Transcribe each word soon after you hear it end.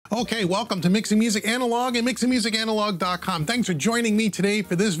Okay, welcome to Mixing Music Analog and mixingmusicanalog.com. Thanks for joining me today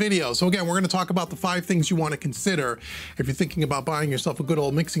for this video. So again, we're going to talk about the 5 things you want to consider if you're thinking about buying yourself a good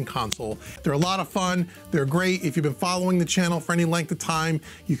old mixing console. They're a lot of fun. They're great. If you've been following the channel for any length of time,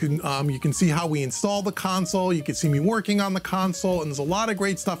 you can see how we install the console. You can see me working on the console, and there's a lot of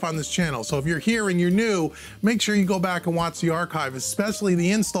great stuff on this channel. So if you're here and you're new, make sure you go back and watch the archive, especially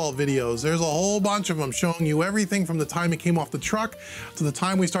the install videos. There's a whole bunch of them showing you everything from the time it came off the truck to the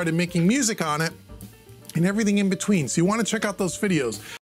time we started making music on it and everything in between. So you want to check out those videos.